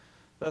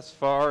Thus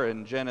far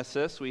in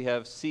Genesis, we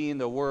have seen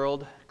the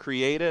world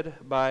created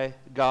by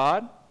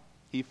God.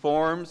 He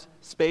forms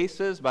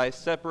spaces by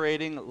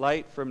separating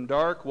light from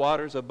dark,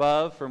 waters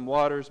above from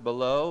waters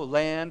below,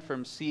 land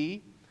from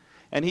sea.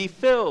 And he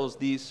fills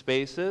these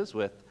spaces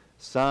with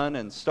sun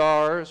and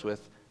stars,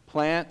 with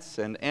plants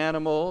and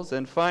animals,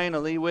 and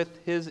finally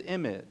with his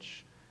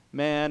image,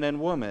 man and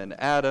woman,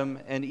 Adam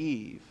and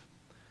Eve.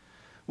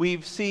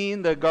 We've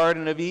seen the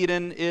Garden of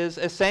Eden is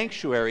a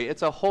sanctuary.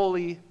 It's a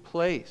holy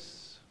place.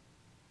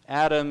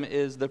 Adam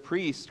is the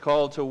priest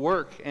called to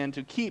work and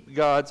to keep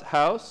God's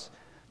house,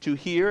 to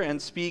hear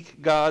and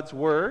speak God's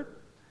word.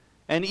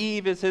 And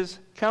Eve is his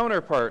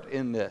counterpart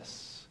in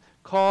this.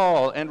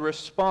 Call and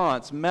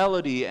response,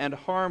 melody and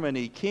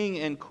harmony, king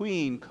and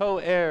queen,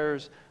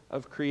 co-heirs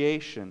of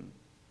creation.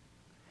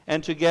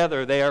 And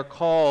together they are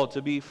called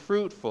to be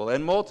fruitful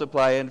and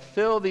multiply and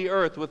fill the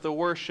earth with the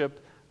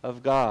worship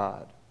of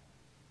God.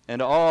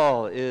 And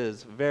all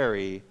is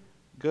very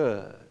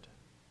good.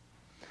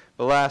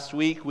 But last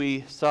week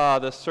we saw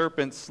the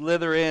serpent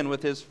slither in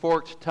with his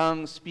forked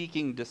tongue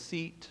speaking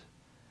deceit.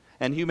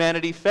 And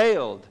humanity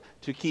failed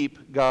to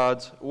keep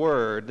God's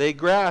word. They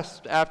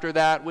grasped after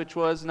that which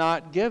was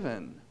not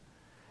given.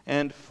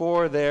 And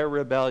for their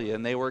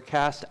rebellion, they were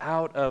cast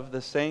out of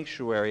the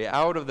sanctuary,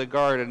 out of the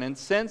garden. And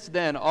since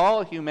then,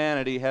 all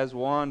humanity has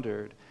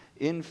wandered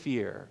in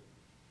fear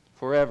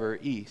forever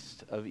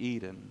east of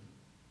Eden.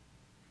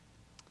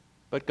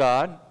 But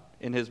God,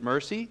 in his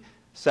mercy,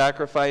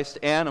 sacrificed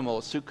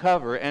animals to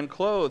cover and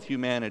clothe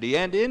humanity.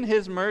 And in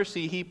his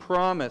mercy, he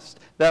promised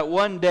that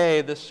one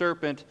day the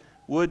serpent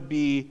would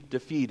be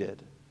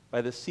defeated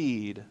by the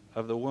seed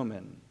of the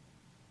woman.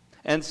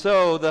 And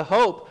so the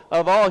hope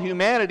of all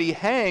humanity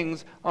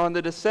hangs on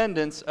the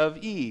descendants of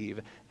Eve.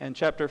 And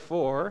chapter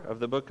 4 of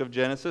the book of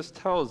Genesis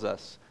tells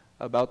us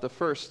about the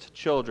first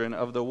children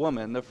of the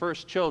woman, the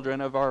first children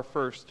of our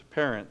first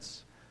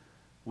parents.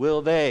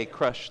 Will they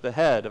crush the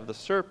head of the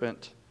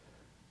serpent,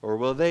 or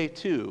will they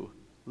too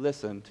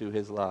listen to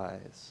his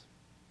lies?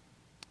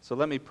 So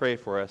let me pray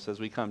for us as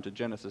we come to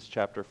Genesis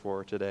chapter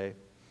 4 today.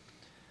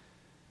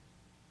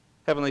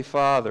 Heavenly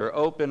Father,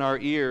 open our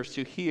ears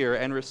to hear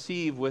and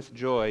receive with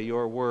joy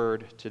your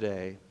word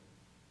today.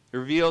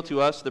 Reveal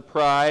to us the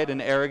pride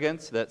and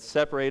arrogance that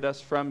separate us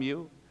from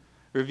you.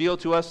 Reveal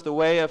to us the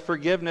way of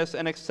forgiveness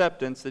and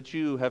acceptance that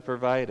you have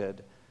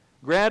provided.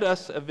 Grant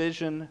us a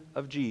vision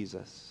of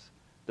Jesus,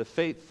 the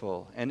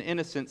faithful and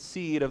innocent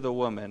seed of the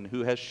woman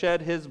who has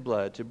shed his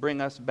blood to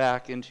bring us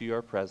back into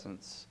your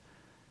presence.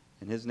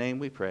 In his name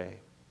we pray.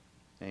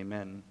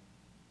 Amen.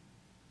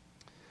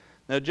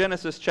 Now,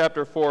 Genesis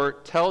chapter 4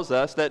 tells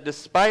us that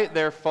despite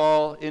their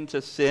fall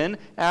into sin,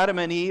 Adam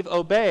and Eve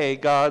obey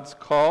God's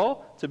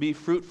call to be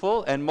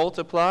fruitful and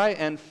multiply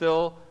and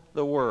fill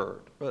the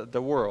world.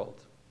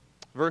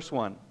 Verse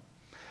 1.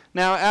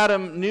 Now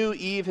Adam knew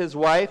Eve his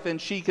wife, and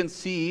she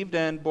conceived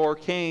and bore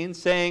Cain,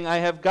 saying, I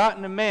have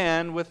gotten a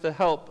man with the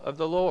help of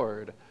the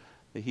Lord.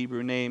 The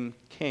Hebrew name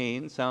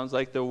Cain sounds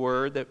like the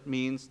word that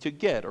means to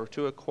get or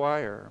to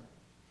acquire.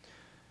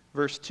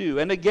 Verse 2.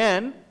 And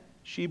again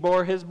she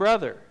bore his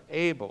brother,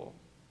 Abel.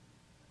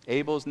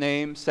 Abel's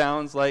name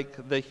sounds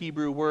like the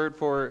Hebrew word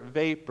for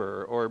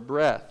vapor or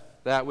breath,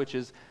 that which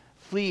is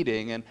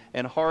fleeting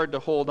and hard to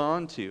hold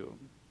on to.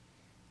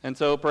 And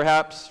so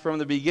perhaps from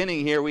the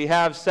beginning here we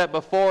have set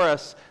before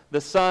us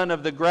the son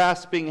of the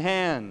grasping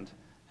hand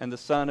and the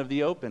son of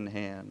the open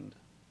hand.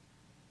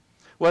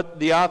 What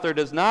the author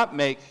does not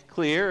make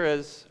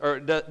clear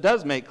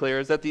does make clear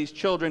is that these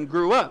children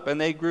grew up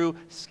and they grew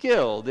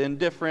skilled in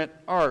different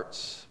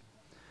arts.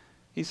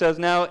 He says,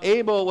 now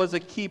Abel was a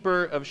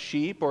keeper of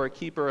sheep, or a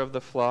keeper of the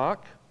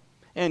flock,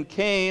 and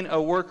Cain a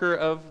worker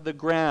of the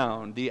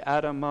ground, the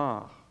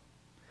Adamah.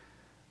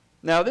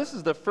 Now this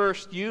is the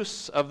first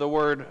use of the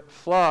word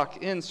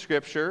flock in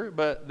Scripture,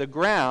 but the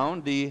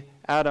ground, the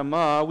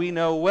Adamah, we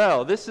know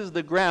well. This is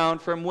the ground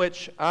from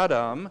which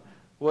Adam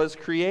was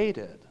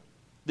created.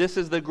 This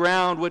is the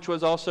ground which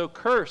was also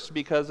cursed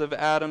because of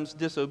Adam's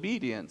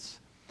disobedience,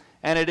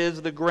 and it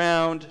is the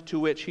ground to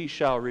which he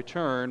shall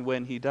return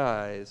when he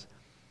dies.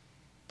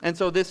 And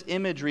so this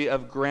imagery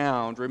of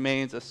ground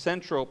remains a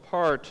central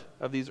part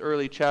of these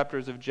early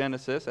chapters of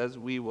Genesis, as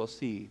we will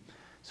see.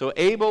 So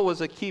Abel was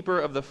a keeper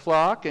of the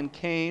flock, and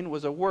Cain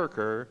was a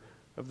worker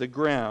of the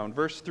ground.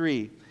 Verse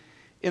 3,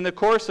 in the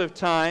course of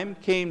time,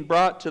 Cain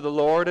brought to the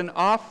Lord an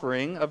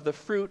offering of the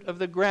fruit of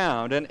the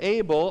ground, and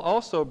Abel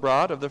also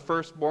brought of the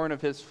firstborn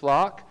of his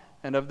flock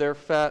and of their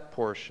fat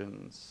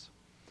portions.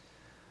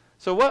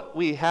 So what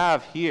we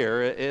have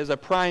here is a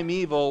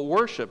primeval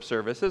worship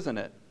service, isn't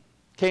it?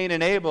 Cain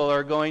and Abel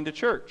are going to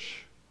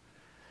church.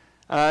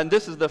 And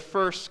this is the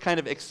first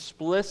kind of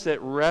explicit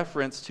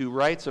reference to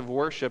rites of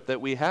worship that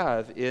we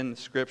have in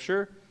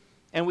Scripture.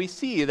 And we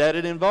see that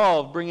it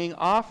involved bringing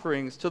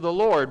offerings to the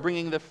Lord,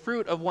 bringing the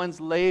fruit of one's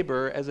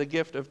labor as a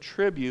gift of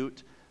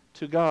tribute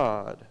to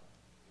God.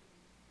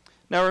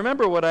 Now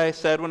remember what I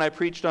said when I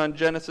preached on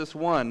Genesis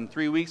 1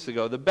 3 weeks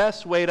ago. The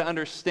best way to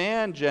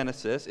understand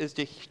Genesis is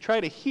to try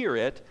to hear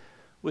it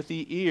with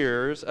the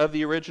ears of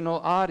the original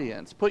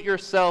audience. Put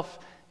yourself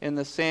in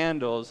the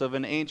sandals of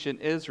an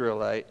ancient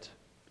Israelite,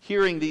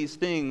 hearing these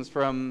things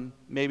from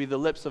maybe the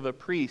lips of a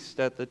priest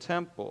at the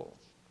temple.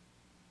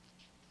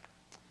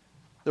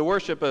 The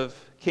worship of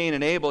Cain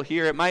and Abel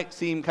here, it might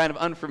seem kind of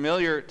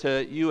unfamiliar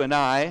to you and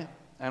I.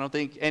 I don't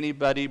think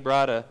anybody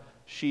brought a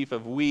sheaf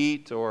of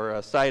wheat or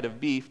a side of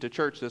beef to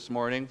church this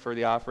morning for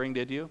the offering,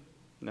 did you?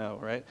 No,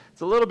 right?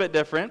 It's a little bit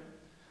different.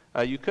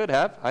 You could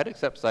have. I'd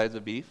accept sides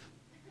of beef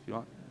if you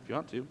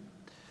want to.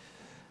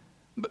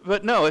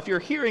 But no, if you're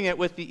hearing it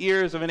with the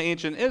ears of an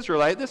ancient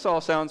Israelite, this all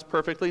sounds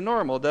perfectly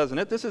normal, doesn't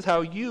it? This is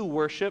how you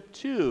worship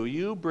too.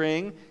 You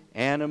bring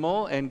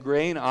animal and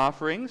grain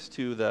offerings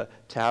to the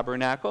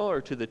tabernacle or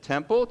to the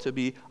temple to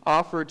be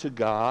offered to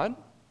God,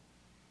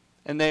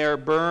 and they are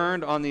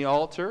burned on the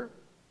altar,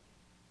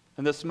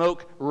 and the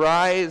smoke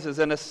rises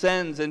and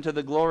ascends into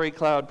the glory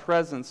cloud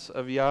presence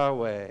of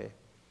Yahweh.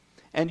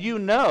 And you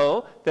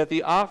know that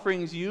the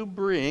offerings you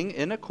bring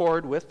in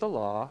accord with the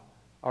law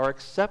are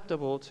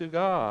acceptable to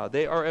God.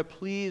 They are a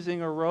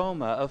pleasing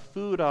aroma, a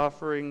food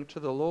offering to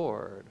the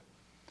Lord.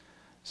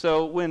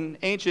 So when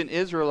ancient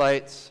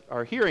Israelites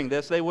are hearing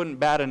this, they wouldn't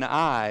bat an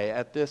eye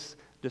at this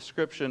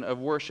description of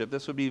worship.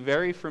 This would be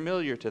very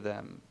familiar to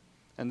them.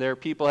 And their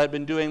people had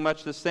been doing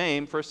much the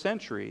same for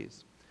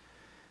centuries.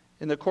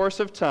 In the course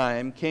of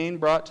time, Cain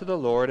brought to the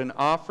Lord an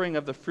offering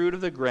of the fruit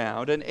of the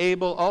ground, and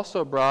Abel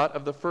also brought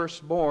of the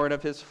firstborn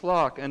of his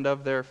flock and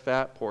of their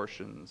fat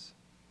portions.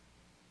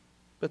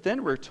 But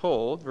then we're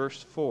told,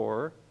 verse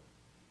 4,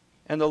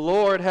 and the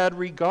Lord had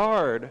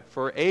regard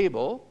for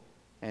Abel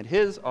and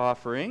his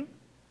offering,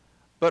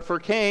 but for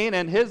Cain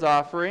and his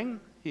offering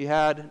he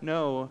had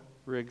no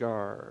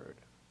regard.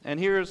 And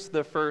here's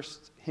the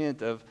first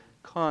hint of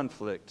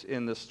conflict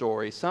in the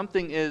story.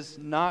 Something is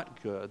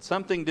not good.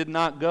 Something did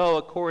not go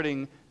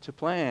according to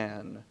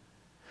plan.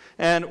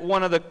 And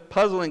one of the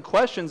puzzling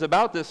questions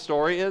about this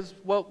story is,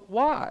 well,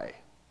 why?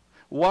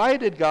 Why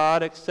did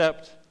God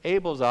accept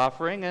Abel's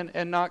offering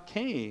and not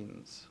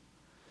Cain's?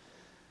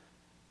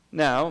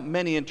 Now,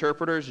 many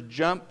interpreters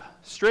jump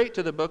straight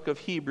to the book of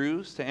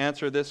Hebrews to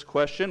answer this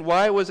question.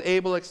 Why was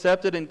Abel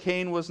accepted and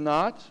Cain was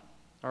not?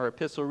 Our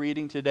epistle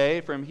reading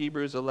today from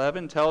Hebrews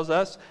 11 tells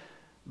us,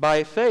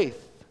 by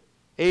faith,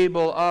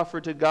 Abel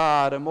offered to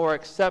God a more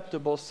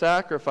acceptable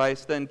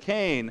sacrifice than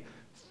Cain,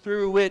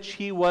 through which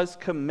he was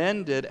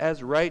commended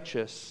as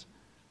righteous,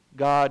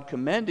 God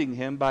commending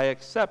him by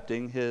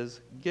accepting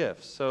his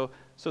gifts. So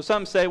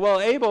some say, well,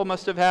 Abel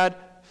must have had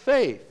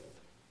faith.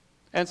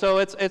 And so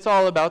it's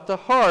all about the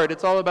heart.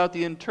 It's all about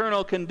the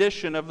internal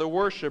condition of the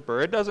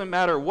worshiper. It doesn't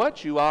matter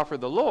what you offer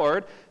the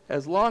Lord,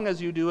 as long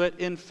as you do it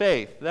in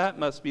faith. That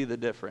must be the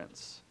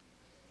difference.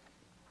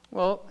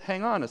 Well,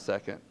 hang on a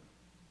second.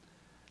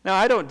 Now,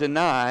 I don't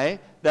deny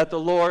that the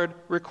Lord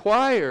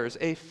requires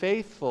a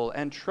faithful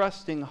and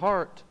trusting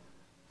heart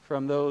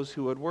from those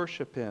who would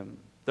worship him.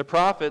 The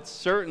prophets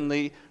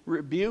certainly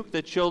rebuke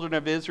the children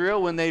of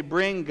Israel when they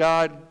bring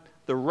God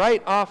the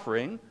right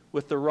offering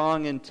with the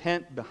wrong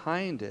intent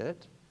behind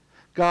it.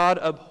 God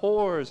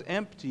abhors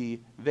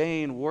empty,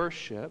 vain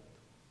worship.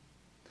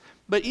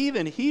 But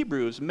even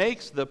Hebrews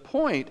makes the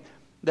point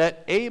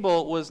that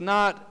Abel was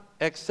not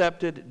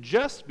accepted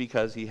just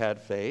because he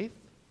had faith.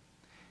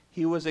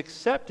 He was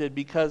accepted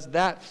because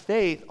that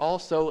faith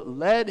also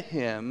led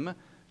him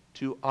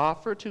to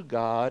offer to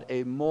God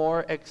a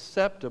more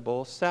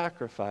acceptable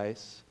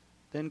sacrifice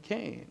than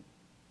Cain.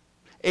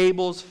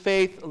 Abel's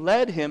faith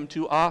led him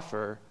to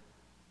offer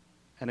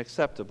an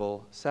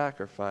acceptable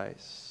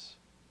sacrifice.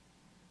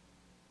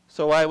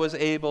 So why was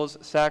Abel's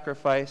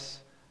sacrifice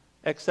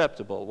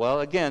acceptable? Well,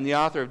 again, the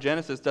author of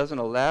Genesis doesn't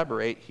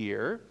elaborate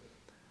here.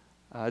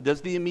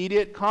 Does the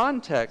immediate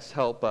context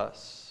help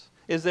us?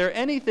 Is there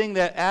anything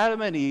that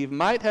Adam and Eve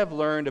might have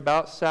learned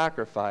about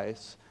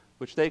sacrifice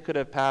which they could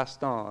have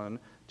passed on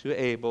to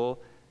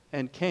Abel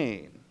and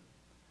Cain?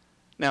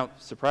 Now,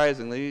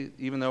 surprisingly,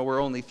 even though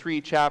we're only 3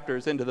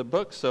 chapters into the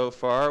book so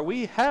far,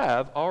 we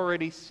have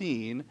already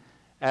seen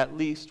at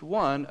least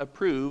one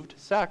approved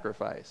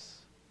sacrifice.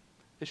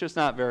 It's just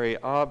not very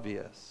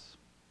obvious.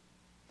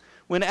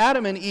 When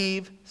Adam and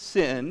Eve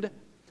sinned,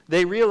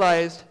 they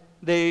realized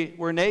they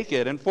were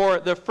naked, and for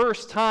the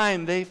first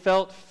time they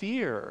felt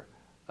fear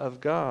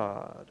of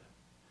God.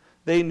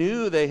 They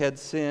knew they had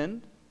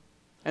sinned,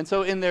 and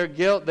so in their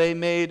guilt they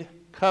made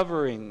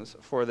coverings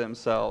for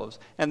themselves,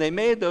 and they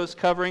made those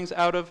coverings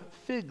out of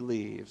fig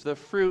leaves, the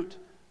fruit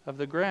of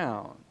the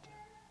ground.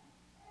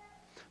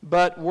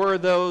 But were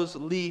those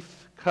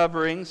leaf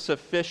coverings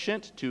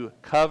sufficient to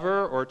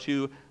cover or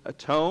to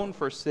atone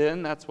for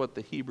sin? That's what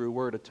the Hebrew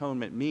word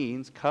atonement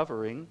means,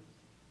 covering.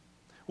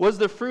 Was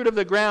the fruit of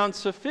the ground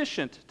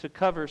sufficient to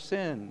cover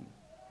sin?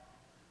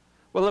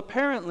 Well,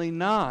 apparently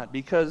not,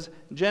 because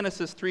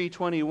Genesis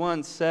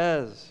 3:21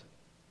 says,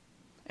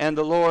 and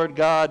the Lord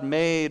God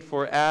made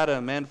for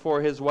Adam and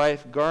for his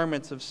wife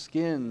garments of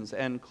skins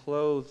and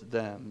clothed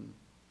them.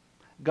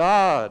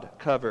 God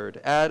covered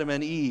Adam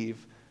and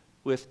Eve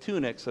with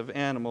tunics of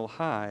animal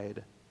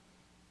hide.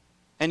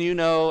 And you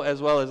know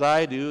as well as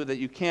I do that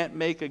you can't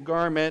make a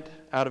garment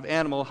out of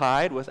animal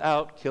hide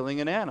without killing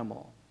an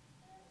animal.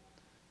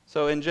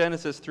 So in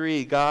Genesis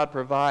 3, God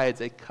provides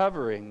a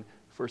covering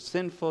for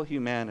sinful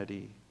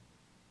humanity.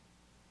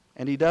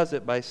 And he does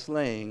it by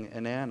slaying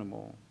an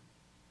animal.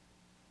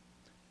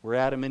 Were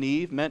Adam and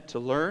Eve meant to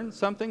learn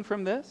something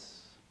from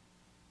this?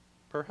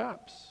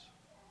 Perhaps.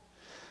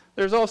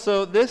 There's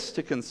also this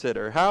to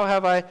consider. How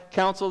have I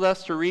counseled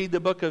us to read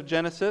the book of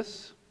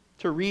Genesis?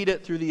 To read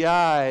it through the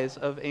eyes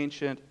of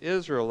ancient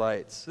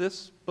Israelites.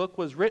 This book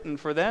was written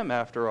for them,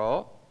 after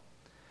all.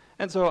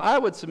 And so I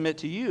would submit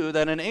to you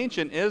that an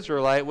ancient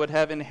Israelite would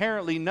have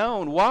inherently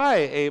known why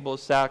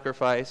Abel's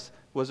sacrifice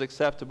was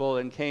acceptable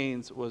and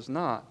Cain's was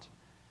not.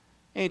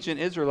 Ancient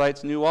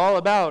Israelites knew all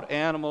about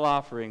animal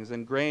offerings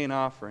and grain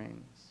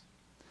offerings.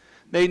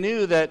 They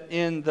knew that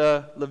in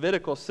the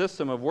Levitical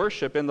system of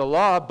worship, in the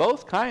law,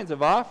 both kinds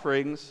of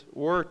offerings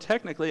were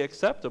technically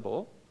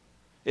acceptable.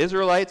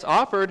 Israelites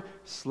offered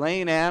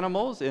slain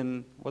animals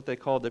in what they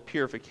called the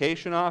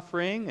purification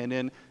offering, and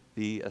in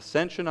the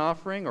ascension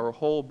offering or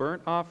whole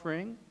burnt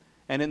offering,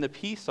 and in the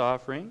peace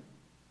offering.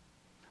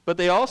 But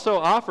they also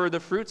offered the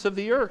fruits of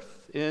the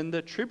earth in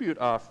the tribute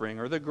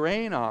offering or the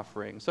grain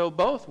offering. So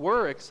both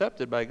were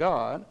accepted by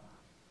God.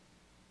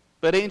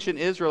 But ancient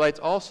Israelites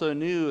also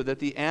knew that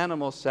the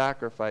animal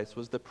sacrifice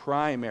was the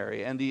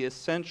primary and the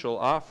essential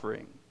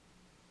offering.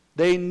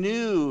 They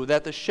knew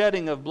that the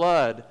shedding of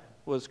blood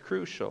was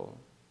crucial.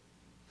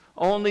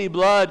 Only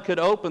blood could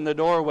open the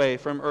doorway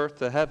from earth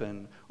to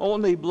heaven.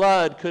 Only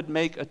blood could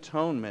make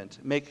atonement,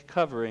 make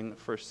covering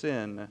for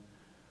sin.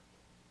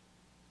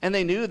 And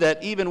they knew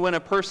that even when a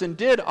person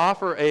did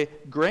offer a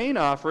grain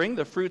offering,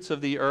 the fruits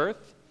of the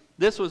earth,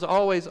 this was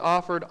always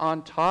offered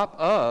on top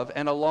of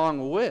and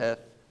along with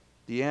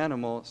the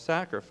animal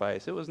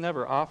sacrifice. It was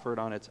never offered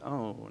on its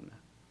own.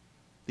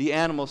 The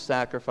animal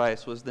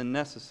sacrifice was the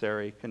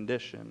necessary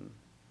condition.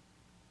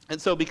 And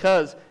so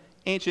because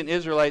ancient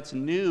Israelites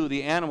knew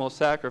the animal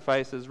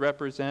sacrifices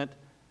represent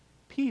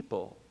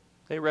people.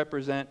 They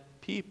represent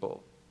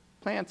people.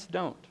 Plants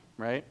don't,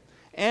 right?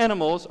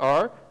 Animals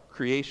are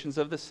creations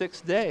of the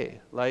sixth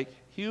day, like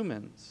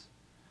humans.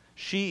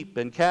 Sheep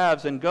and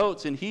calves and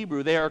goats in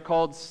Hebrew, they are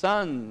called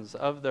sons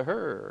of the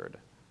herd.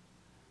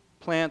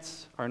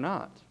 Plants are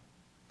not.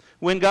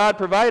 When God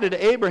provided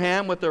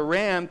Abraham with a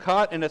ram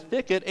caught in a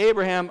thicket,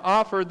 Abraham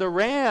offered the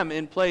ram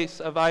in place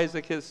of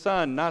Isaac his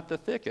son, not the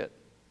thicket.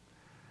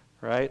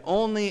 Right?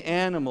 Only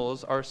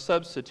animals are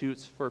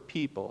substitutes for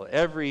people.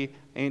 Every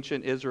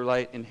ancient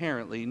Israelite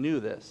inherently knew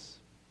this.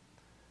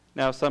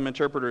 Now, some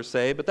interpreters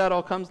say, but that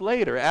all comes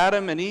later.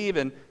 Adam and Eve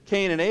and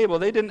Cain and Abel,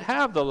 they didn't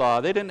have the law.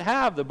 They didn't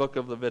have the book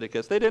of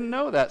Leviticus. They didn't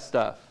know that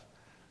stuff.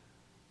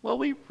 Well,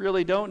 we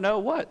really don't know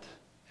what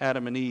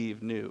Adam and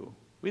Eve knew.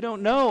 We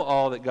don't know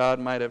all that God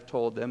might have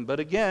told them. But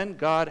again,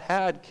 God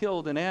had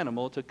killed an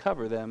animal to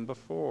cover them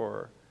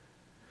before.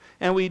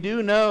 And we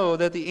do know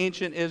that the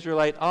ancient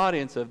Israelite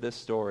audience of this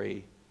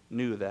story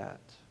knew that.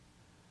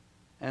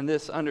 And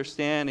this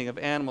understanding of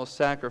animal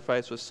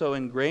sacrifice was so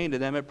ingrained in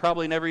them, it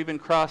probably never even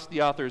crossed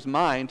the author's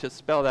mind to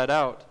spell that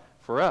out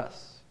for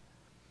us.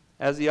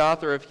 As the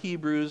author of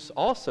Hebrews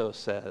also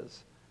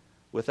says,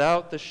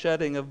 without the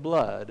shedding of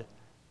blood,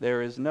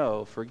 there is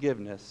no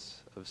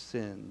forgiveness of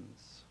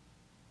sins.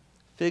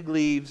 Fig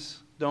leaves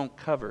don't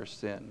cover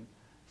sin.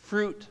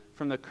 Fruit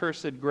from the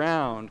cursed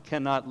ground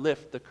cannot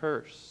lift the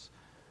curse.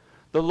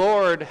 The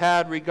Lord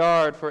had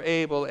regard for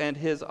Abel and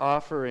his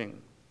offering,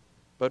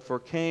 but for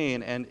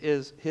Cain and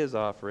his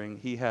offering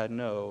he had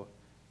no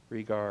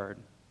regard.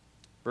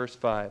 Verse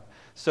 5,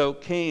 so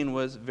Cain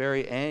was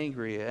very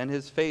angry, and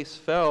his face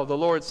fell. The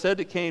Lord said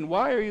to Cain,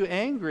 why are you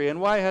angry, and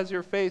why has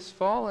your face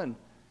fallen?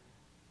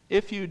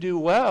 If you do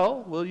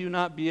well, will you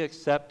not be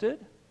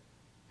accepted?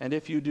 And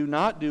if you do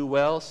not do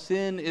well,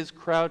 sin is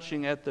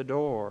crouching at the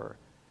door.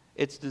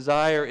 Its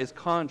desire is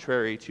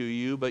contrary to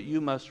you, but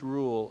you must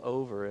rule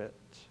over it.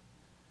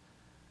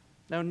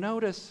 Now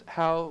notice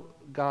how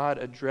God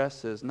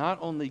addresses not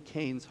only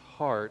Cain's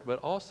heart, but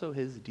also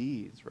his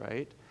deeds,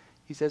 right?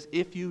 He says,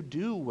 if you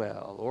do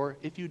well, or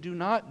if you do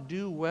not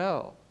do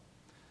well.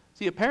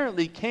 See,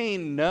 apparently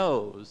Cain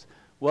knows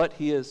what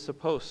he is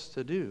supposed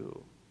to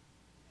do.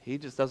 He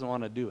just doesn't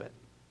want to do it.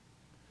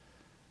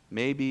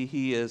 Maybe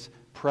he is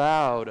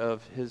proud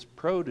of his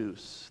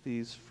produce,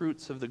 these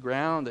fruits of the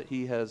ground that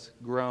he has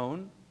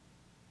grown.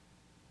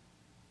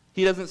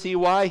 He doesn't see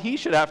why he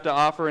should have to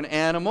offer an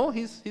animal.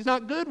 He's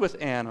not good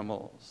with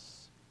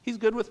animals. He's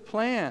good with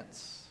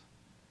plants.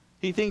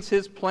 He thinks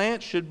his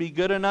plants should be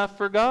good enough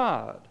for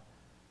God.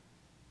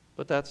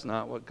 But that's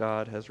not what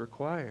God has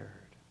required.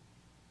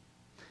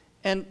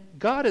 And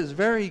God is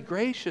very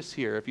gracious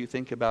here, if you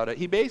think about it.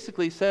 He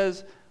basically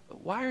says,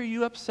 why are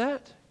you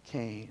upset,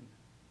 Cain?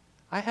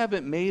 I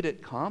haven't made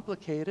it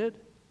complicated.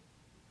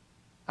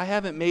 I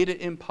haven't made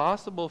it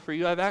impossible for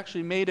you. I've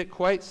actually made it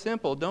quite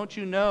simple. Don't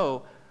you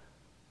know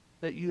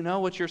that you know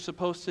what you're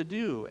supposed to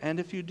do? And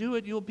if you do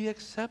it, you'll be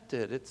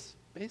accepted. It's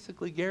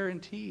basically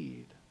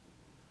guaranteed.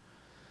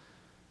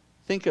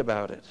 Think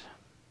about it.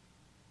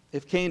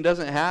 If Cain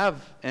doesn't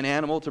have an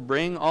animal to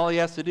bring, all he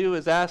has to do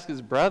is ask his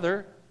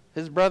brother.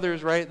 His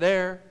brother's right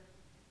there.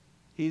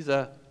 He's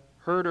a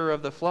herder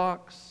of the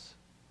flocks.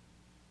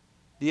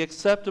 The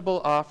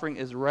acceptable offering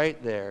is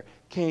right there.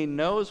 Cain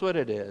knows what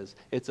it is.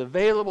 It's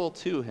available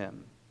to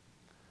him.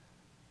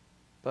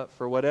 But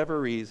for whatever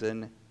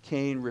reason,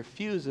 Cain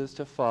refuses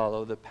to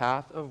follow the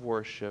path of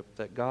worship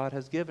that God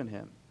has given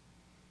him.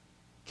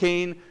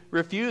 Cain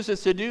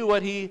refuses to do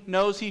what he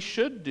knows he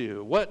should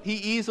do, what he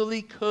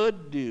easily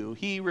could do.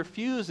 He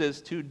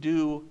refuses to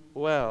do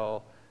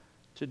well,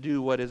 to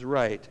do what is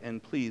right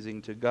and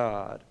pleasing to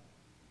God.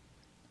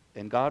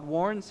 And God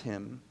warns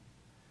him,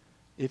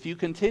 if you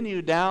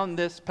continue down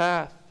this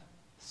path,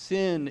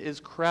 sin is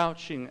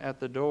crouching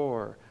at the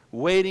door,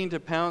 waiting to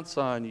pounce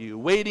on you,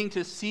 waiting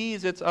to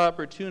seize its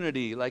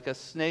opportunity like a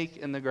snake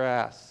in the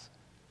grass.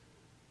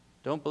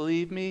 Don't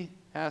believe me?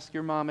 Ask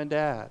your mom and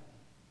dad.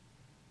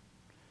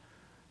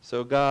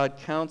 So God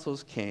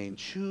counsels Cain,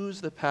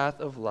 choose the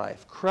path of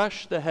life,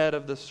 crush the head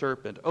of the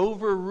serpent,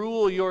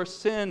 overrule your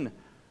sin,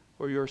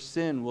 or your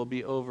sin will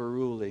be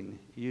overruling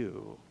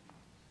you.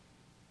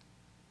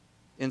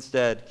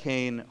 Instead,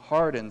 Cain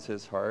hardens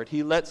his heart.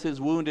 He lets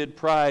his wounded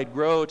pride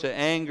grow to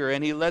anger,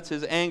 and he lets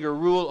his anger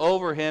rule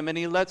over him, and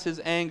he lets his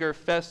anger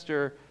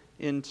fester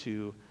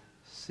into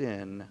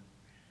sin.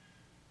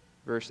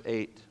 Verse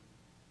 8.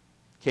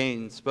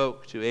 Cain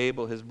spoke to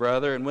Abel his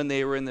brother, and when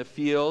they were in the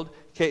field,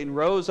 Cain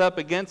rose up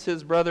against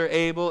his brother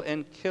Abel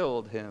and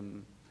killed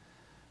him.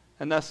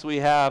 And thus we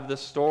have the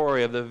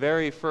story of the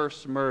very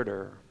first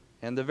murder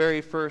and the very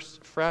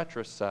first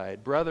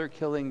fratricide, brother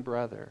killing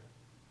brother.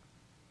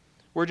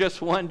 We're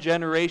just one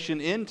generation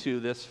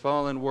into this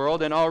fallen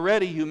world, and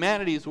already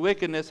humanity's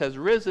wickedness has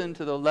risen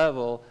to the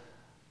level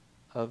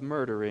of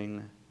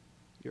murdering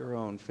your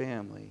own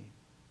family.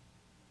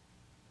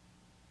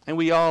 And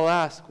we all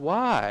ask,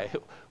 why?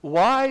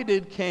 Why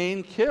did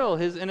Cain kill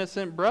his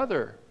innocent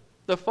brother?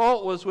 The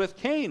fault was with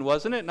Cain,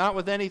 wasn't it? Not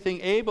with anything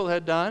Abel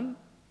had done.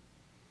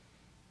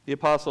 The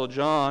Apostle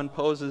John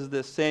poses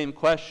this same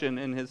question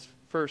in his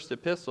first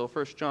epistle,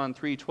 1 John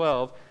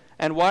 3:12.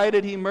 And why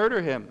did he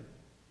murder him?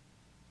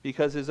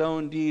 Because his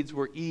own deeds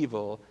were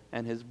evil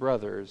and his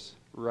brothers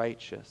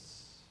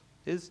righteous.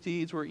 His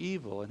deeds were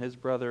evil and his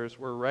brothers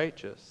were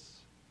righteous.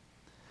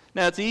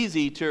 Now, it's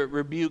easy to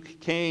rebuke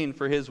Cain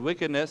for his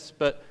wickedness,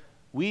 but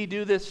we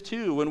do this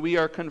too when we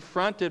are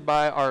confronted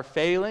by our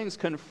failings,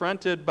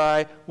 confronted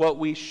by what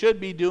we should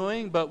be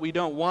doing, but we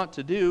don't want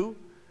to do.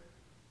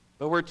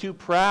 But we're too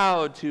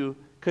proud to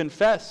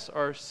confess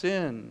our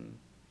sin.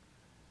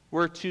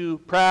 We're too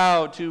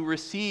proud to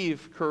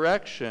receive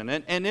correction.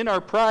 And in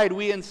our pride,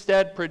 we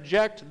instead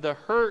project the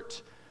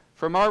hurt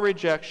from our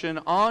rejection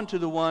onto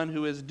the one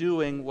who is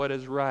doing what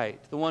is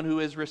right, the one who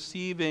is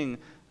receiving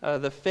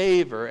the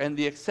favor and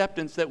the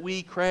acceptance that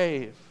we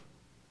crave.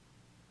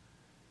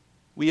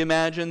 We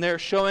imagine they're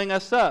showing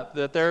us up,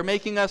 that they're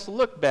making us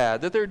look bad,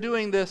 that they're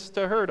doing this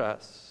to hurt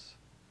us.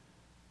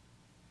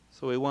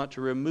 So we want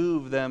to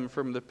remove them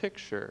from the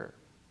picture.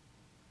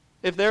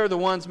 If they're the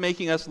ones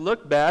making us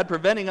look bad,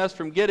 preventing us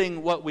from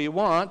getting what we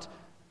want,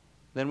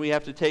 then we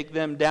have to take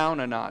them down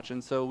a notch.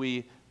 And so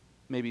we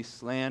maybe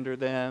slander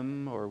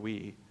them, or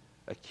we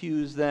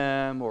accuse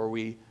them, or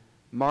we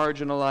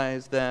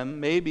marginalize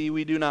them. Maybe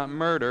we do not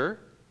murder,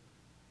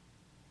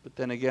 but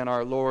then again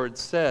our Lord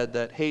said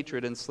that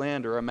hatred and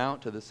slander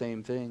amount to the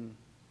same thing.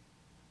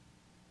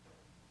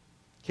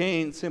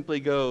 Cain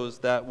simply goes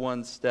that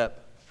one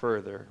step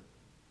further.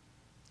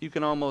 You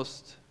can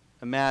almost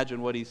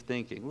imagine what he's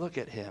thinking. Look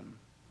at him,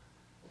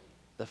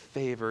 the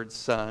favored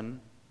son.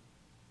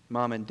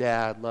 Mom and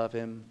dad love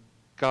him.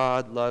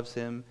 God loves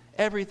him.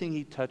 Everything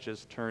he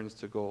touches turns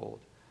to gold.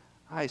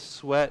 I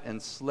sweat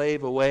and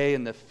slave away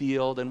in the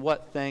field, and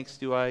what thanks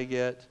do I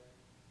get?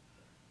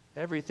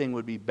 Everything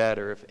would be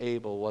better if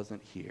Abel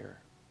wasn't here.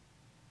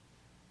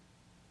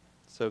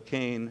 So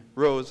Cain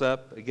rose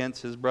up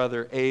against his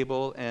brother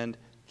Abel and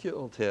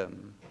killed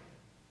him.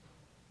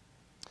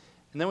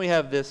 And then we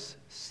have this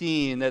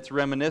scene that's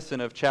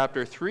reminiscent of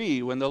chapter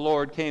 3, when the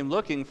Lord came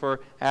looking for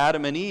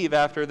Adam and Eve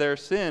after their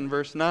sin.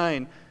 Verse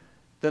 9,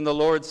 then the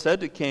Lord said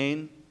to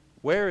Cain,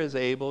 where is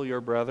Abel, your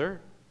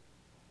brother?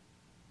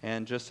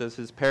 And just as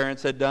his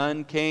parents had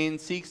done, Cain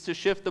seeks to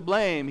shift the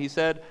blame. He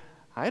said,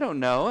 I don't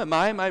know. Am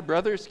I my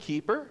brother's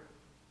keeper?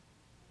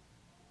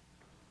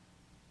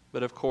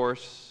 But of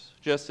course,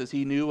 just as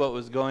he knew what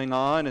was going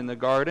on in the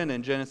garden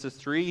in Genesis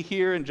 3,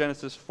 here in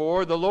Genesis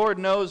 4, the Lord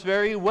knows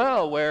very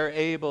well where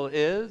Abel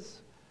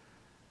is.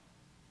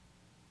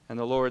 And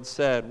the Lord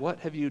said, what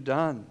have you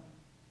done?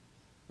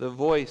 The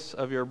voice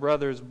of your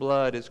brother's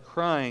blood is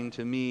crying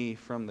to me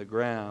from the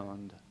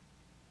ground.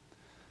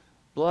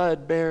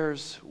 Blood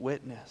bears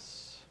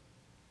witness.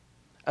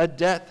 A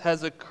death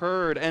has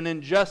occurred, and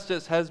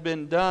injustice has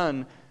been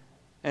done.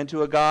 And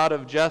to a God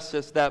of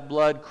justice, that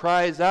blood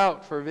cries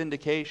out for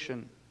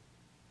vindication.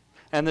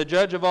 And the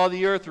judge of all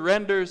the earth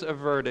renders a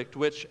verdict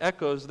which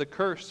echoes the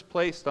curse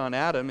placed on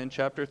Adam in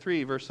chapter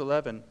 3, verse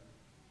 11.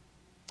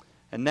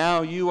 And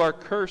now you are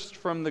cursed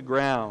from the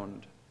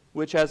ground,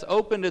 which has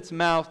opened its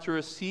mouth to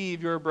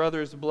receive your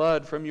brother's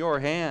blood from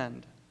your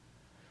hand.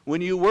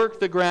 When you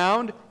work the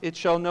ground, it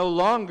shall no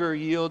longer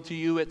yield to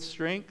you its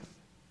strength.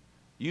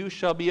 You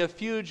shall be a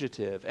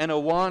fugitive and a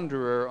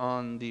wanderer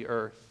on the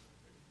earth.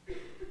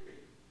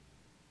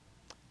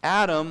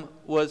 Adam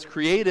was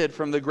created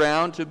from the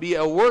ground to be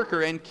a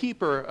worker and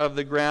keeper of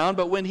the ground,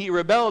 but when he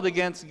rebelled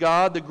against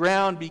God, the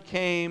ground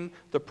became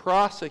the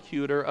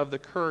prosecutor of the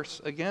curse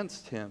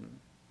against him.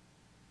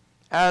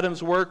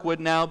 Adam's work would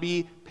now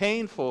be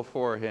painful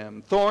for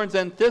him. Thorns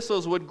and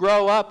thistles would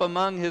grow up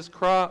among his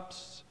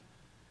crops.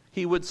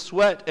 He would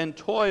sweat and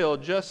toil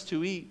just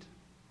to eat.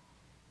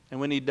 And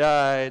when he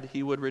died,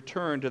 he would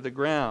return to the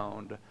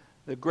ground.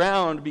 The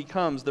ground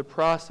becomes the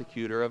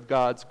prosecutor of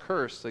God's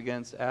curse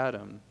against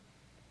Adam.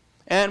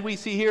 And we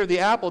see here the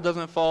apple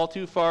doesn't fall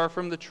too far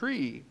from the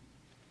tree.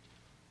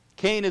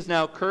 Cain is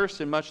now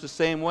cursed in much the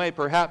same way.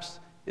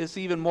 Perhaps it's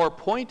even more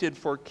pointed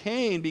for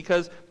Cain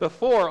because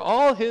before,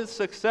 all his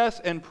success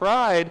and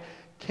pride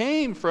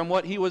came from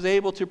what he was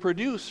able to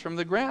produce from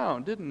the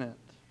ground, didn't it?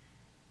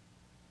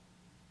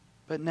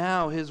 But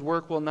now his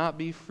work will not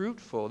be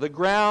fruitful. The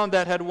ground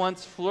that had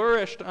once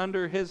flourished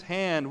under his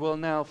hand will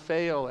now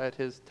fail at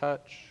his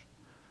touch.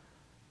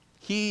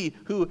 He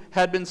who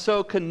had been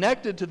so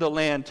connected to the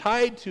land,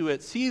 tied to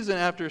it season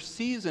after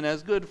season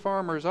as good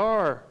farmers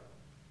are,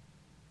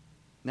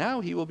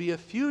 now he will be a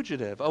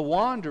fugitive, a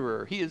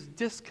wanderer. He is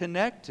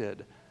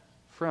disconnected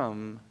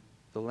from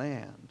the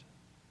land.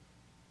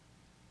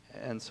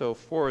 And so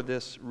for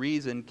this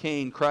reason,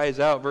 Cain cries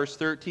out, verse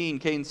 13,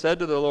 Cain said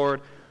to the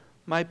Lord,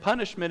 "My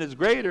punishment is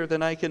greater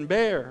than I can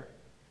bear.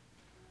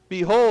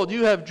 Behold,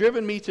 you have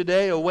driven me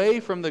today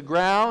away from the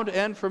ground,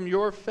 and from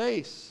your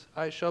face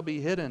I shall be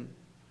hidden.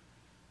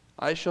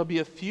 I shall be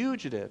a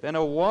fugitive and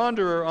a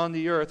wanderer on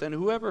the earth, and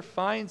whoever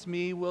finds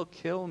me will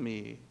kill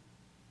me."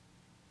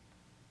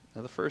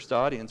 Now, the first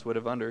audience would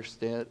have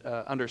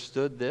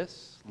understood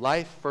this.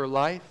 Life for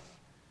life.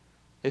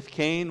 If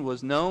Cain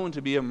was known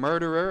to be a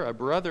murderer, a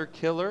brother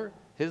killer,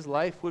 his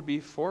life would be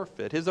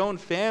forfeit. His own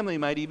family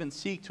might even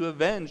seek to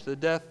avenge the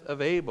death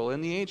of Abel.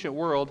 In the ancient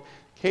world,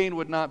 Cain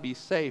would not be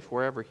safe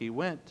wherever he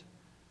went.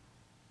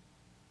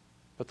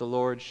 But the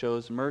Lord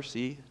shows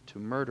mercy to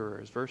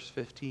murderers. Verse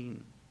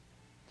 15.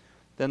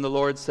 Then the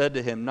Lord said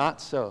to him, "Not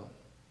so.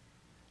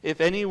 If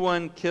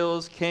anyone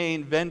kills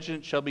Cain,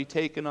 vengeance shall be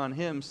taken on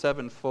him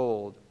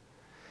sevenfold."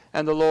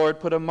 And the Lord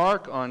put a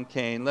mark on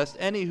Cain, lest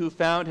any who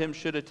found him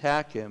should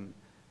attack him.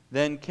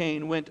 Then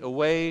Cain went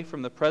away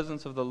from the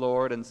presence of the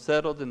Lord and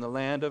settled in the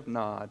land of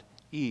Nod,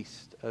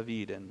 east of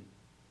Eden.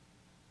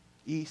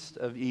 East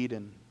of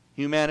Eden.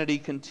 Humanity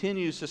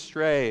continues to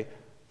stray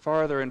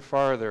farther and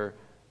farther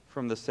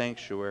from the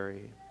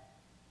sanctuary.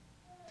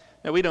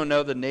 Now, we don't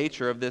know the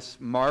nature of this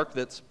mark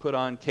that's put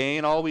on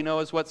Cain. All we know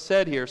is what's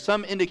said here,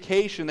 some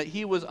indication that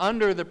he was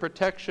under the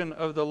protection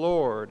of the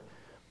Lord.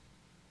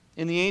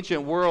 In the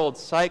ancient world,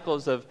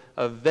 cycles of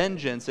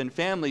vengeance and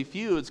family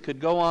feuds could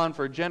go on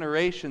for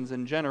generations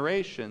and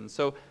generations.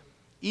 So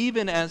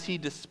even as he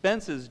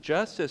dispenses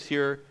justice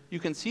here, you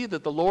can see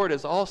that the Lord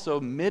is also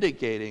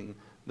mitigating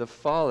the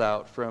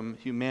fallout from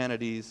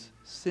humanity's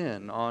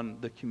sin on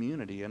the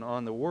community and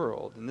on the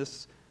world. And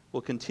this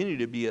will continue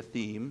to be a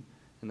theme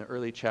in the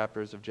early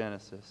chapters of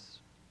Genesis.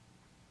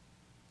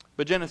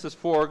 But Genesis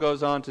 4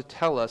 goes on to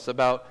tell us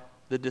about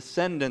the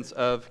descendants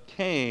of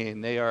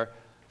Cain. They are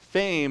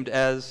famed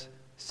as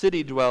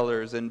city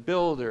dwellers and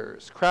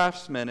builders,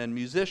 craftsmen and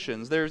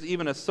musicians. There's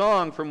even a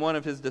song from one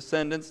of his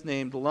descendants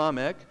named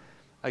Lamech.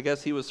 I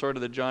guess he was sort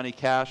of the Johnny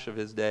Cash of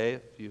his day.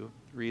 If you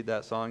read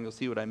that song, you'll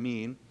see what I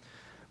mean.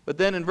 But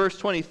then in verse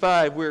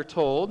 25, we're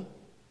told,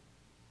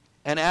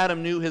 "And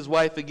Adam knew his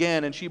wife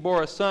again, and she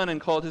bore a son and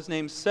called his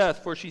name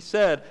Seth, for she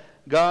said,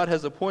 'God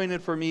has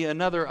appointed for me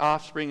another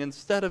offspring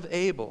instead of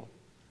Abel,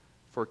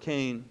 for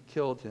Cain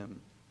killed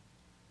him.'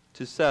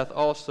 To Seth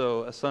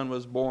also a son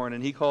was born,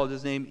 and he called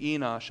his name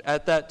Enosh.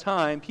 At that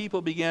time,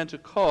 people began to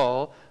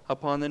call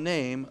upon the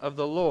name of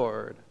the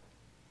Lord."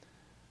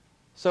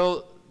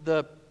 So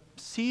the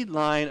seed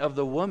line of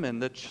the woman,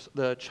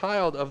 the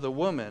child of the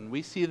woman,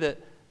 we see that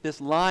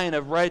this line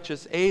of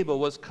righteous Abel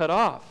was cut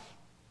off.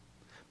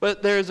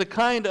 But there's a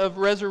kind of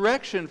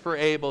resurrection for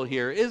Abel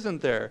here,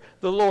 isn't there?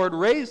 The Lord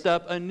raised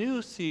up a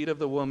new seed of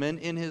the woman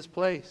in his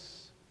place.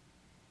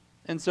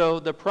 And so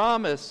the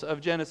promise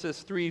of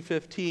Genesis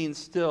 3:15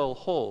 still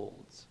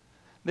holds.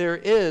 There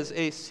is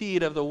a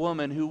seed of the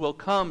woman who will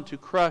come to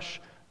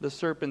crush the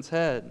serpent's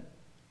head.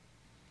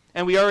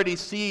 And we already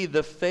see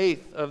the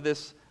faith of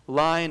this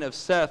line of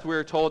Seth.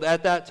 We're told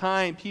at that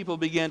time people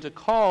began to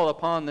call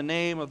upon the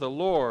name of the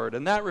Lord,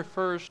 and that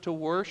refers to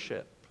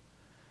worship.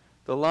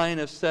 The line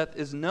of Seth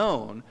is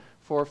known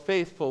for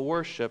faithful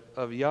worship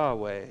of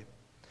Yahweh.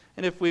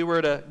 And if we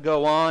were to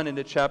go on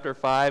into chapter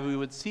 5, we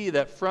would see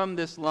that from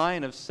this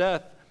line of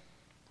Seth,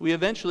 we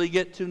eventually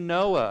get to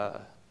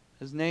Noah.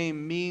 His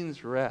name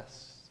means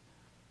rest.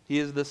 He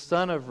is the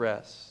son of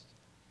rest.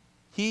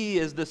 He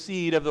is the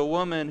seed of the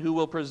woman who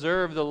will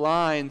preserve the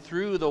line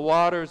through the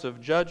waters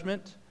of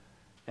judgment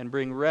and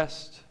bring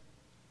rest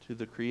to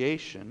the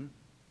creation.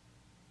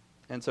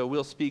 And so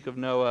we'll speak of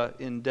Noah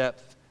in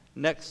depth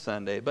next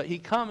Sunday. But he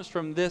comes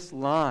from this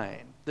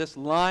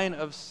line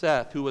of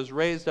Seth, who was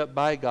raised up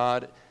by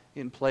God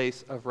in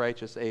place of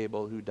righteous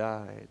Abel who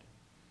died.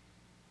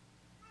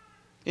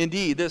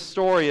 Indeed, this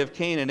story of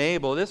Cain and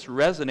Abel, this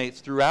resonates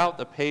throughout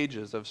the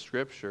pages of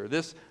Scripture.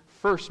 This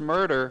first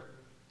murder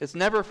is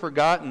never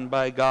forgotten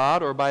by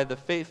God or by the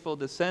faithful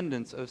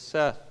descendants of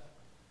Seth.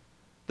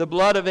 The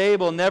blood of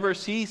Abel never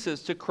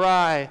ceases to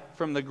cry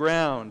from the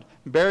ground,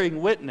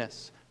 bearing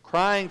witness,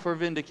 crying for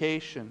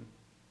vindication.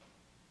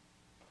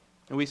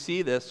 And we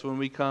see this when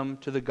we come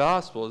to the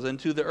Gospels and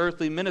to the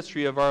earthly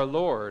ministry of our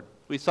Lord.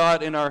 We saw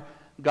it in our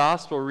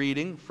Gospel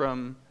reading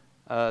from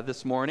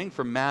this morning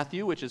from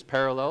Matthew, which is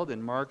paralleled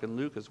in Mark and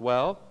Luke as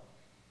well.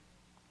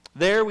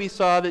 There we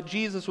saw that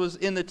Jesus was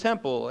in the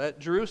temple at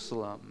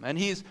Jerusalem, and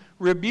he's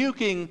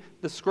rebuking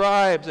the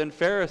scribes and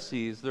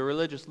Pharisees, the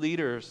religious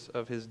leaders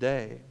of his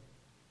day.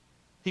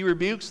 He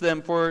rebukes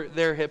them for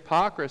their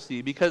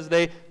hypocrisy because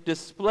they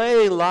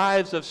display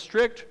lives of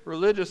strict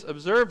religious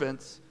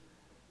observance,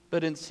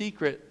 but in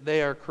secret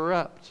they are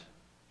corrupt.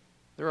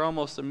 They're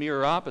almost a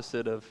mirror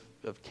opposite of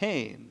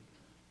Cain.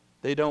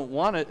 They don't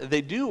want it.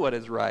 They do what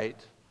is right,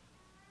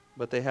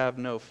 but they have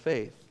no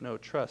faith, no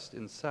trust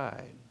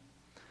inside.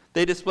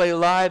 They display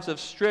lives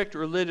of strict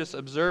religious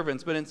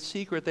observance, but in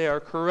secret they are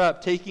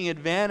corrupt, taking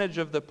advantage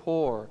of the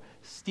poor,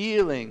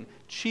 stealing,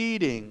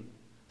 cheating,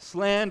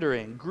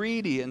 slandering,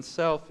 greedy, and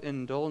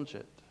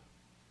self-indulgent.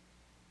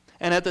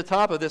 And at the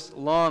top of this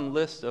long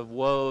list of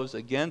woes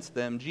against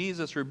them,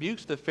 Jesus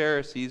rebukes the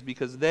Pharisees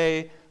because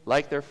they,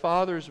 like their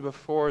fathers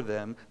before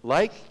them,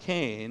 like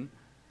Cain,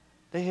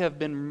 they have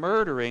been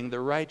murdering the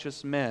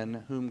righteous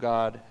men whom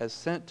God has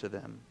sent to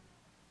them.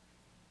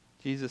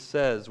 Jesus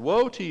says,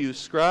 "Woe to you,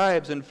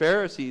 scribes and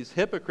Pharisees,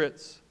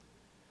 hypocrites!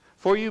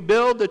 For you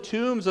build the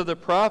tombs of the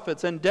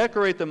prophets and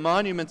decorate the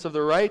monuments of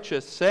the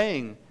righteous,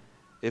 saying,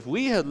 'If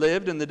we had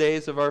lived in the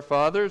days of our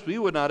fathers, we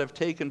would not have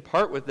taken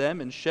part with them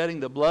in shedding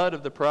the blood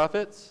of the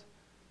prophets.'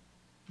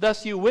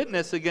 Thus you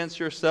witness against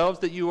yourselves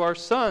that you are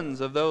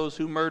sons of those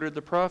who murdered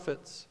the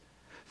prophets.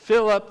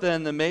 Fill up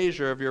then the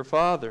measure of your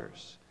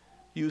fathers.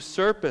 You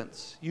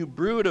serpents, you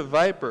brood of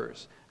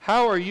vipers,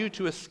 how are you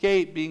to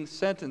escape being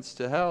sentenced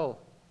to hell?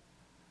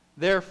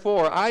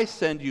 Therefore I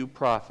send you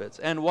prophets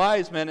and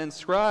wise men and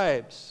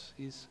scribes."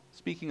 He's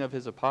speaking of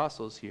his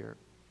apostles here.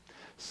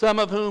 "Some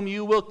of whom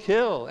you will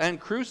kill and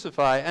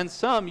crucify, and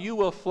some you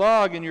will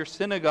flog in your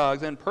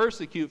synagogues and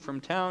persecute from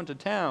town to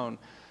town."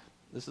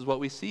 This is what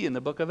we see in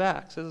the book of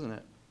Acts, isn't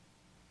it?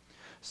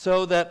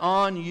 "So that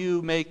on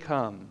you may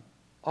come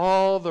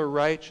all the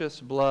righteous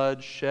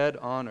blood shed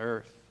on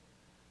earth,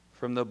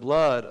 from the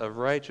blood of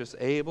righteous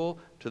Abel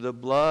to the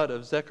blood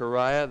of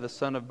Zechariah the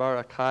son of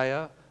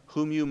Berechiah,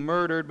 whom you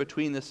murdered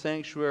between the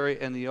sanctuary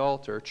and the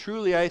altar.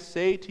 Truly I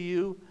say to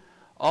you,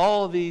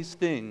 all these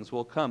things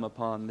will come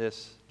upon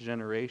this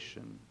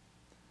generation."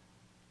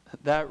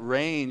 That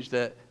range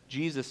that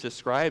Jesus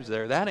describes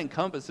there, that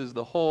encompasses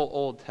the whole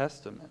Old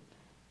Testament.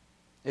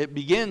 It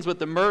begins with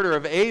the murder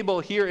of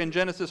Abel here in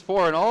Genesis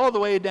 4 and all the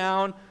way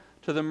down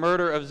to the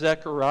murder of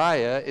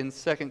Zechariah in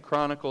 2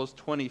 Chronicles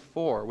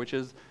 24, which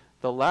is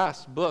the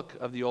last book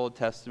of the Old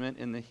Testament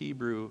in the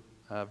Hebrew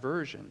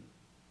version.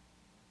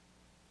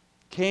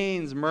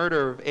 Cain's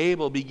murder of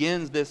Abel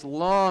begins this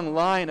long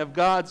line of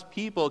God's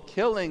people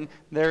killing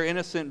their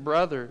innocent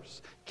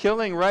brothers,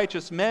 killing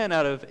righteous men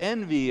out of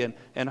envy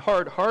and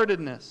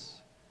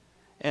hard-heartedness.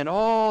 And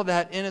all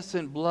that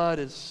innocent blood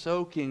is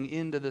soaking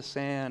into the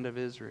sand of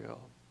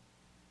Israel.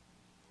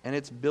 And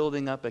it's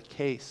building up a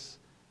case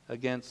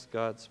against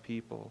God's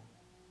people.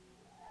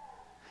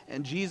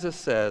 And Jesus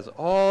says,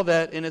 all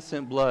that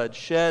innocent blood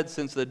shed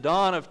since the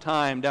dawn of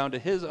time down to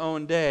his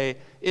own day,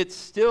 it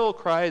still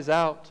cries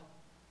out,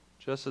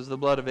 just as the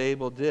blood of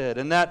Abel did.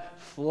 And that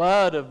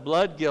flood of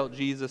blood guilt,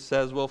 Jesus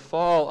says, will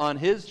fall on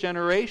his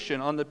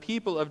generation, on the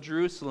people of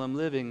Jerusalem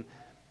living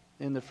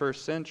in the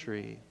first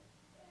century.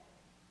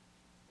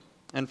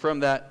 And from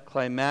that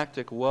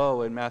climactic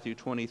woe in Matthew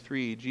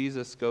 23,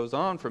 Jesus goes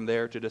on from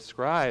there to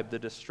describe the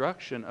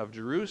destruction of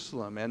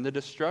Jerusalem and the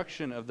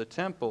destruction of the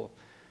temple,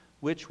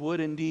 which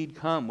would indeed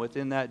come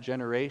within that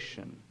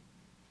generation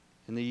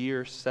in the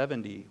year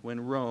 70, when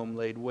Rome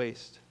laid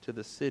waste to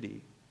the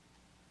city.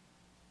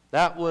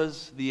 That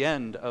was the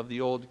end of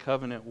the Old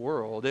Covenant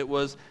world. It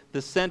was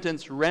the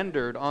sentence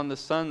rendered on the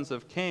sons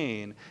of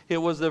Cain. It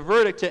was the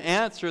verdict to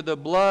answer the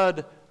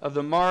blood of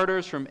the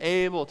martyrs from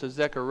Abel to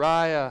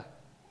Zechariah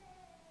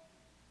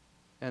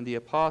and the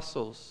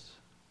apostles,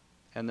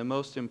 and the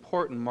most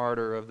important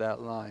martyr of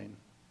that line,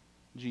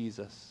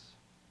 Jesus.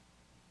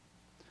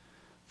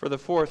 For the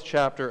 4th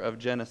chapter of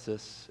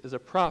Genesis is a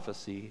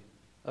prophecy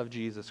of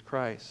Jesus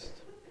Christ.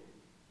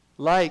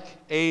 Like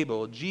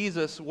Abel,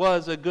 Jesus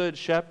was a good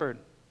shepherd.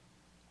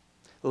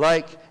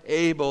 Like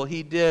Abel,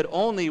 he did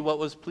only what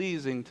was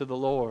pleasing to the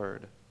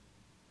Lord.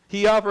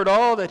 He offered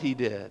all that he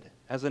did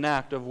as an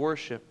act of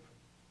worship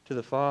to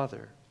the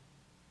Father.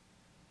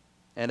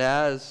 And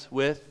as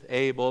with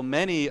Abel,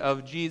 many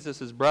of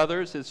Jesus'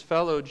 brothers, his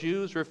fellow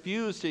Jews,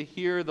 refused to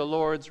hear the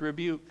Lord's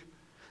rebuke.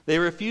 They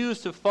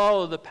refused to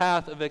follow the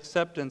path of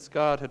acceptance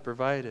God had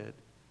provided.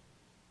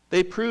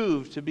 They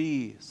proved to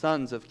be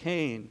sons of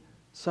Cain,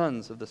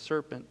 sons of the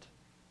serpent.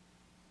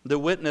 the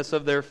witness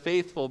of their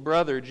faithful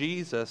brother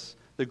Jesus,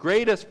 the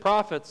greatest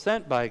prophet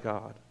sent by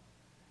God.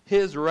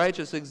 His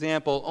righteous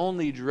example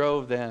only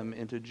drove them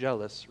into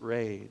jealous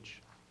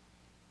rage.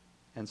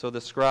 And so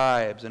the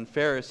scribes and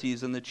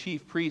Pharisees and the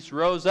chief priests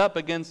rose up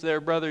against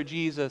their brother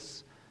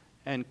Jesus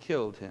and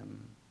killed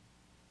him.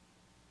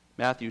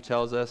 Matthew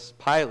tells us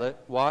Pilate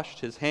washed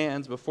his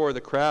hands before the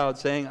crowd,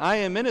 saying, "I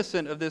am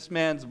innocent of this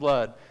man's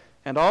blood."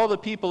 And all the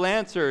people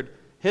answered,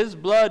 "His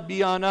blood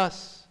be on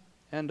us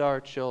and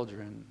our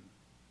children."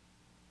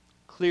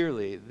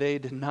 Clearly, they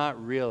did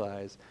not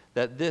realize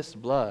that this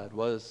blood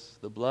was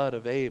the blood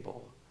of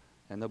Abel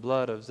and the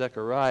blood of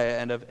Zechariah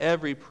and of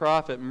every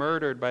prophet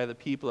murdered by the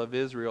people of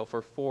Israel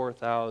for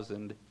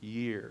 4,000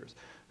 years.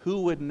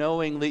 Who would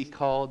knowingly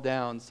call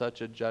down such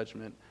a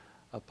judgment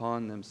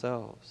upon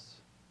themselves?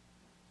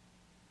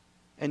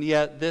 And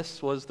yet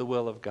this was the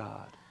will of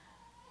God.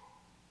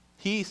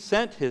 He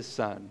sent his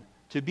Son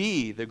to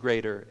be the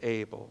greater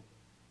Abel,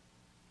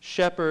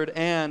 shepherd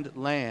and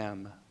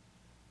lamb.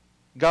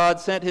 God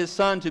sent his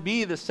Son to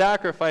be the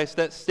sacrifice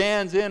that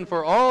stands in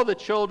for all the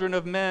children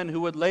of men who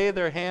would lay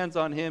their hands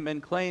on him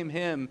and claim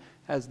him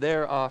as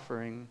their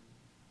offering.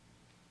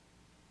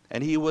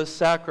 And he was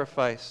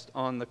sacrificed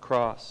on the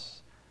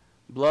cross,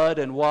 blood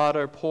and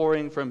water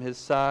pouring from his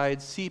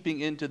side, seeping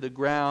into the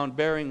ground,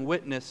 bearing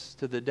witness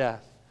to the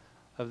death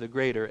of the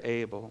greater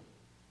Abel.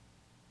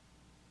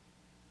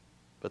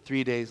 But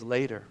 3 days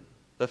later,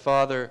 the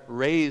Father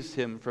raised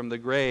him from the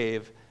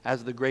grave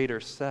as the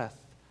greater Seth,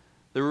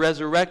 the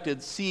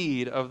resurrected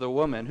seed of the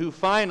woman, who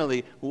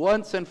finally,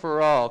 once and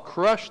for all,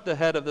 crushed the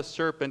head of the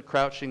serpent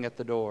crouching at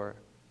the door.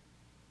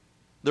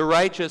 The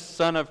righteous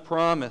Son of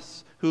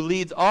promise, who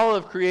leads all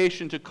of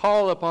creation to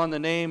call upon the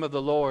name of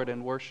the Lord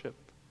and worship.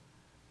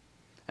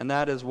 And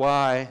that is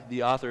why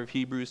the author of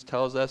Hebrews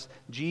tells us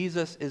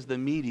Jesus is the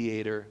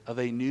mediator of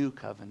a new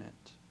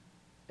covenant,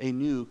 a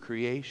new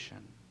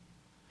creation.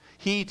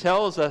 He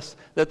tells us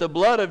that the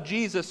blood of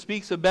Jesus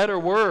speaks a better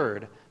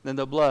word than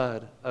the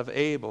blood of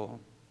Abel.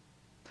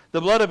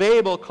 The blood of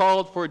Abel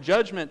called for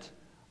judgment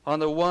on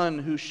the one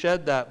who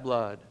shed that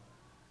blood.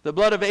 The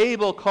blood of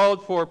Abel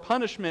called for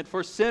punishment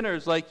for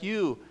sinners like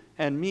you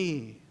and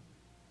me.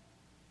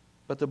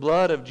 But the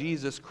blood of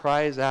Jesus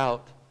cries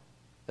out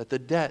that the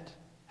debt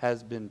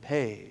has been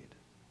paid.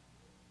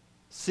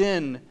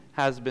 Sin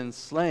has been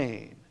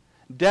slain.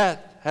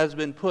 Death has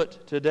been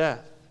put to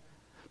death.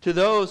 To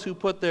those who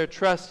put their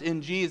trust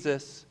in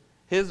Jesus,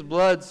 his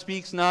blood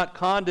speaks not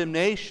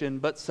condemnation,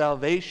 but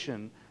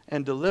salvation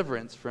and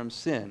deliverance from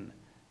sin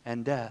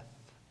and death.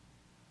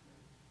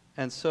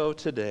 And so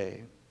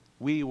today,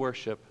 we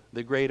worship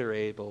the greater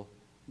Abel,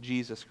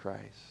 Jesus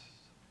Christ.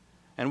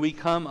 And we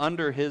come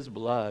under his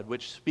blood,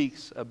 which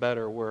speaks a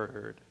better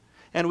word.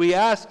 And we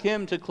ask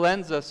him to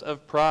cleanse us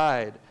of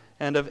pride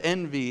and of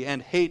envy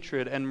and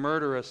hatred and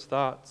murderous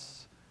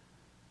thoughts.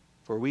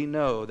 For we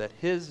know that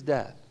his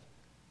death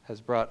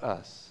has brought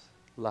us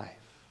life.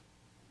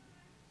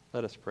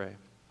 Let us pray.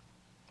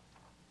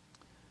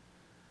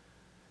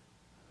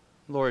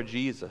 Lord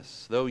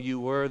Jesus, though you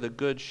were the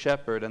good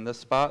shepherd and the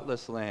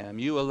spotless lamb,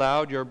 you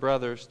allowed your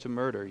brothers to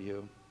murder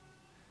you.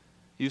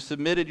 You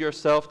submitted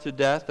yourself to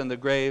death and the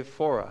grave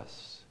for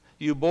us.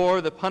 You bore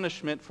the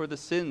punishment for the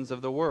sins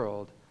of the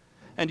world.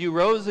 And you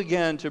rose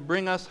again to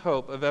bring us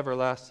hope of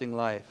everlasting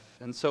life.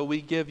 And so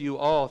we give you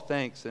all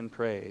thanks and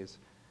praise.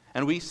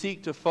 And we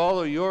seek to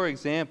follow your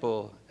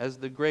example as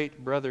the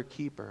great brother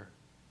keeper.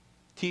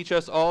 Teach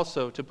us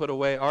also to put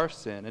away our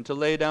sin and to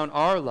lay down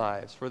our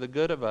lives for the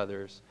good of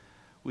others.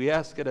 We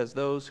ask it as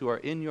those who are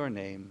in your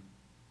name.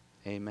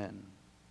 Amen.